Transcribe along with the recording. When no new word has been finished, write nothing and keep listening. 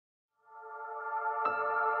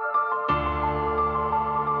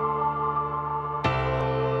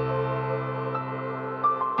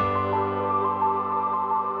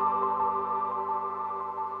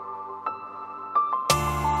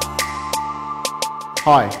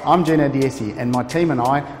Hi, I'm Iesi and my team and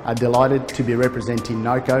I are delighted to be representing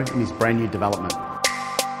Northcote in his brand new development.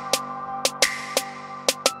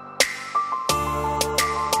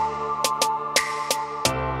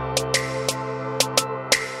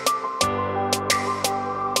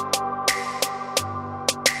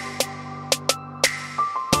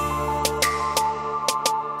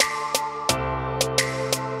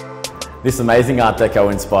 This amazing Art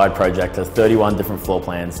Deco inspired project has 31 different floor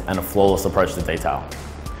plans and a flawless approach to detail.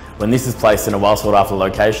 When this is placed in a well sought after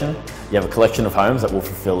location, you have a collection of homes that will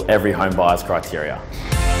fulfill every home buyer's criteria.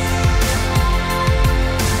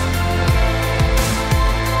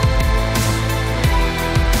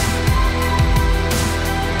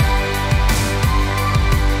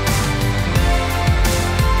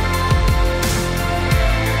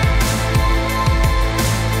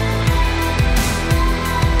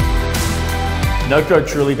 Northcote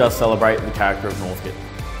truly does celebrate the character of Northcote,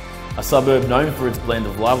 a suburb known for its blend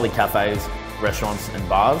of lively cafes, restaurants and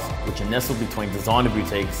bars, which are nestled between designer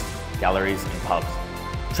boutiques, galleries and pubs.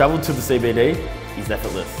 Travel to the CBD is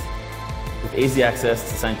effortless, with easy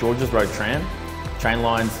access to St George's Road tram, train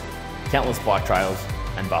lines, countless bike trails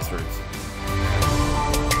and bus routes.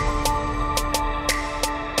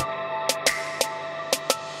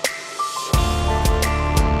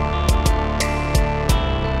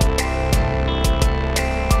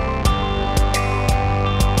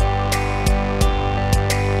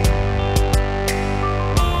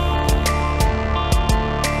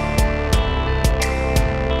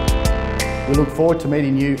 We look forward to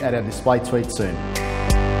meeting you at our display suite soon.